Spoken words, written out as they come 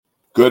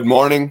Good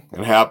morning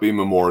and happy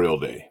Memorial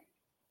Day.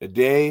 A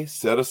day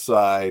set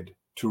aside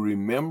to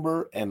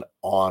remember and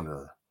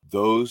honor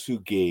those who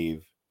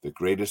gave the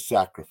greatest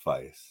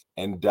sacrifice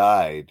and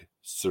died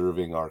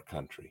serving our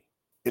country.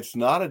 It's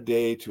not a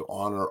day to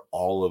honor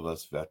all of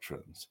us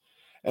veterans.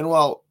 And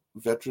while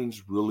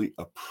veterans really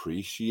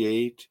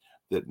appreciate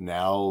that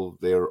now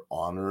they're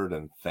honored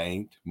and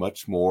thanked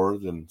much more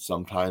than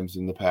sometimes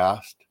in the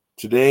past,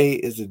 today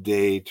is a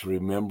day to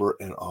remember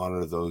and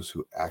honor those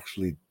who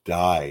actually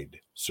died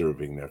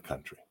serving their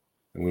country.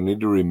 And we need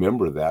to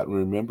remember that and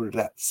remember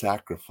that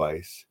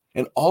sacrifice,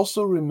 and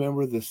also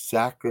remember the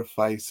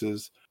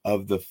sacrifices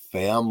of the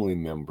family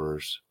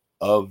members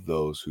of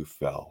those who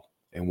fell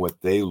and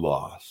what they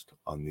lost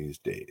on these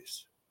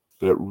days.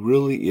 But it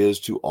really is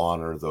to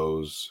honor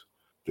those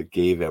that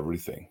gave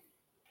everything.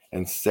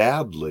 And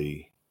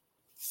sadly,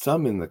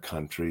 some in the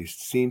country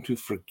seem to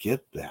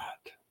forget that.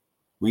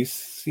 We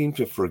seem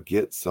to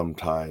forget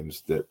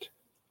sometimes that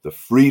the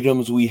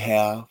freedoms we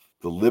have,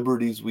 the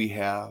liberties we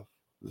have,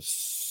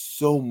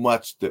 so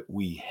much that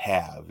we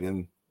have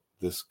in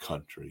this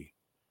country,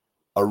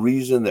 a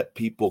reason that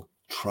people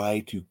try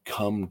to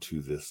come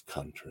to this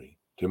country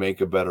to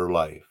make a better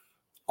life.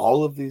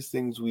 All of these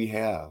things we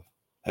have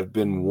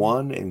been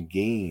won and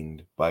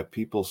gained by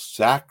people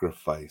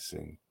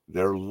sacrificing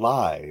their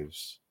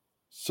lives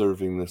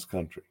serving this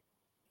country.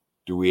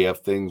 Do we have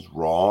things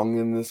wrong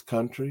in this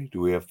country? Do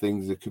we have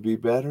things that could be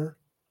better?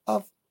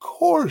 Of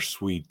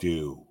course we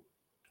do.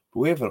 But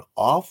we have an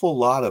awful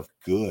lot of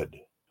good.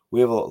 We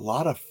have a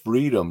lot of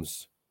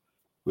freedoms.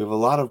 We have a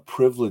lot of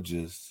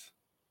privileges.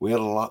 We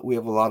have a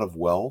lot of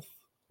wealth.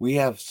 We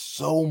have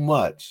so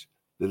much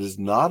that is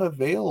not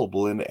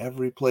available in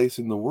every place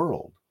in the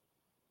world.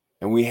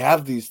 And we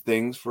have these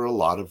things for a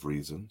lot of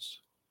reasons.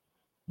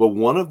 But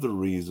one of the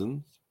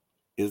reasons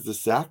is the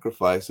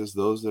sacrifices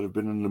those that have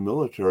been in the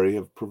military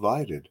have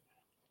provided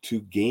to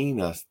gain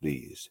us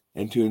these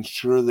and to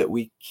ensure that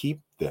we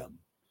keep them.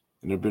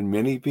 And there have been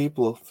many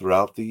people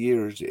throughout the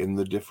years in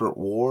the different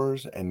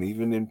wars and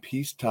even in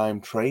peacetime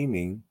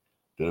training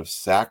that have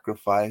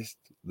sacrificed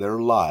their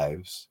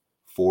lives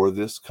for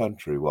this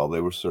country while they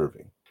were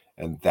serving.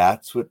 And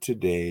that's what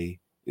today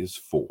is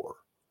for,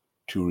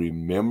 to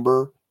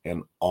remember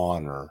and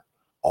honor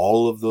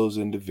all of those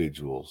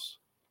individuals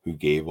who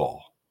gave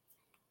all.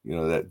 You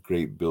know, that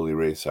great Billy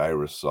Ray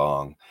Cyrus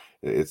song,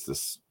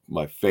 it's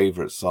my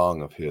favorite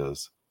song of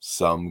his,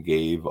 Some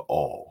Gave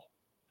All.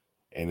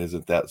 And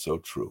isn't that so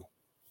true?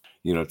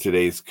 You know,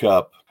 today's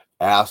cup,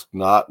 ask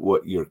not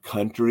what your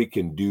country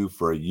can do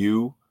for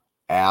you,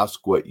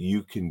 ask what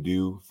you can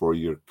do for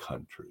your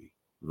country.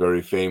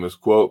 Very famous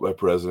quote by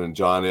President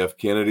John F.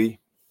 Kennedy.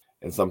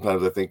 And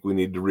sometimes I think we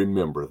need to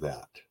remember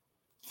that.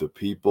 The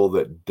people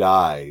that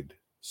died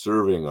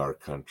serving our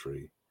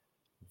country,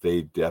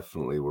 they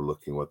definitely were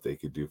looking what they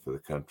could do for the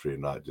country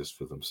and not just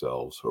for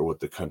themselves, or what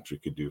the country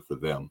could do for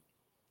them.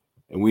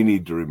 And we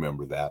need to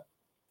remember that.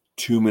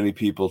 Too many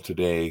people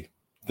today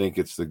think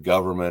it's the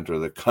government or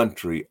the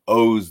country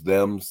owes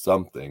them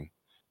something.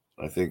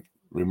 I think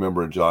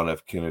remembering John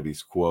F.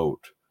 Kennedy's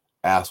quote,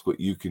 ask what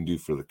you can do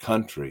for the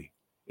country,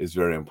 is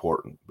very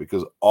important,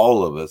 because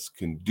all of us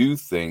can do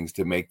things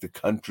to make the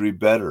country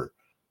better.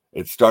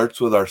 It starts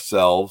with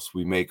ourselves.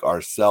 We make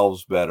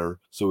ourselves better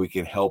so we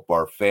can help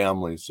our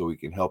families, so we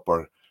can help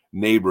our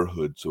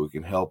neighborhood, so we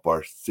can help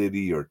our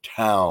city or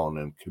town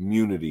and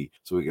community,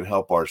 so we can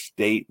help our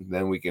state, and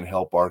then we can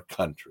help our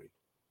country.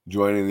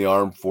 Joining the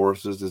armed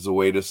forces is a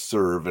way to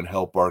serve and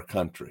help our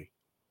country.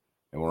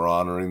 And we're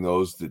honoring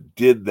those that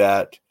did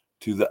that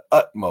to the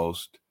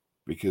utmost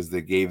because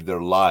they gave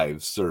their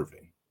lives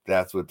serving.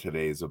 That's what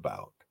today is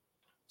about.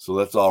 So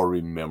let's all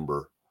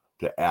remember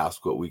to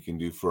ask what we can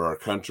do for our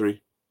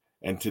country.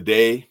 And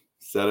today,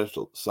 set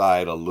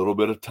aside a little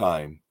bit of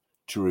time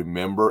to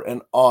remember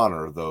and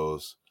honor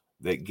those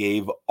that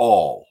gave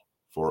all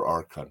for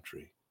our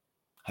country.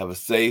 Have a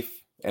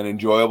safe and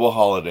enjoyable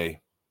holiday.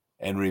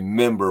 And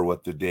remember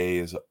what the day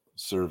is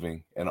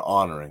serving and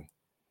honoring,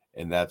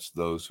 and that's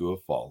those who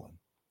have fallen.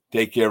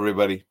 Take care,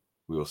 everybody.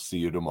 We will see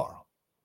you tomorrow.